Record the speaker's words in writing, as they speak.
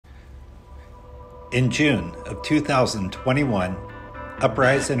In June of 2021,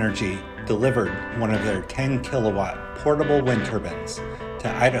 Uprise Energy delivered one of their 10 kilowatt portable wind turbines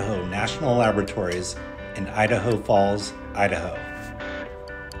to Idaho National Laboratories in Idaho Falls, Idaho.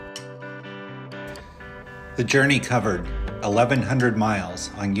 The journey covered 1,100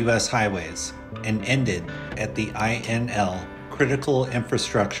 miles on U.S. highways and ended at the INL Critical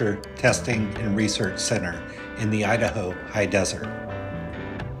Infrastructure Testing and Research Center in the Idaho High Desert.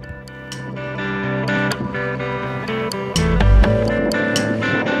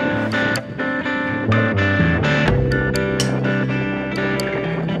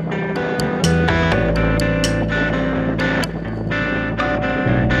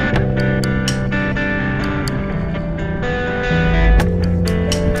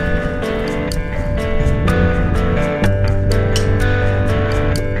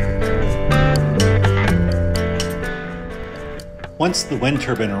 Once the wind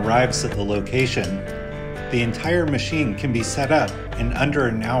turbine arrives at the location, the entire machine can be set up in under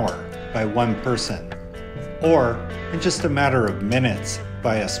an hour by one person, or in just a matter of minutes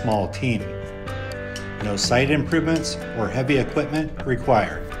by a small team. No site improvements or heavy equipment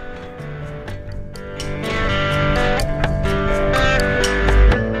required.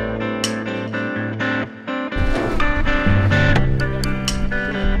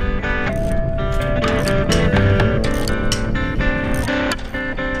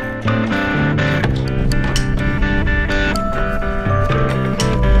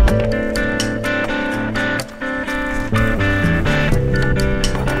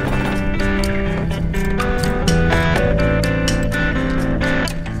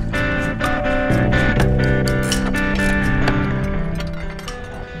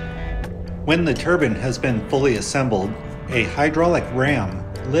 When the turbine has been fully assembled, a hydraulic ram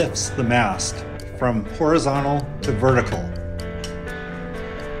lifts the mast from horizontal to vertical.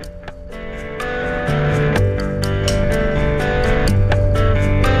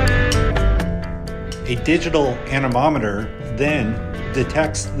 A digital anemometer then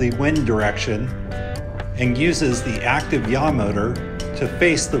detects the wind direction and uses the active yaw motor to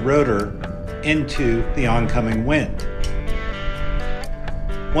face the rotor into the oncoming wind.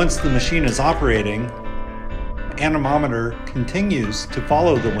 Once the machine is operating, anemometer continues to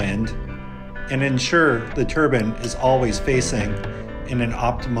follow the wind and ensure the turbine is always facing in an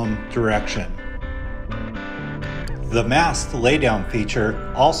optimum direction. The mast laydown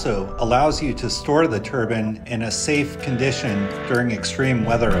feature also allows you to store the turbine in a safe condition during extreme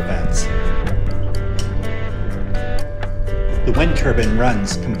weather events. The wind turbine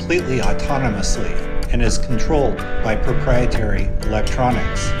runs completely autonomously and is controlled by proprietary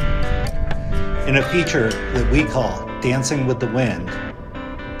electronics. In a feature that we call Dancing with the Wind,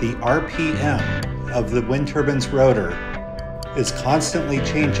 the RPM of the wind turbine's rotor is constantly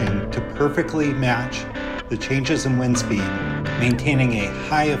changing to perfectly match the changes in wind speed, maintaining a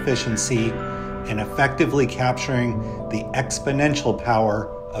high efficiency and effectively capturing the exponential power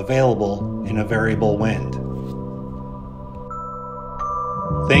available in a variable wind.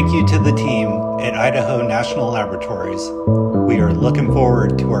 Thank you to the team at Idaho National Laboratories. We are looking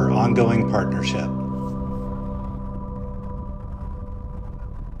forward to our ongoing partnership.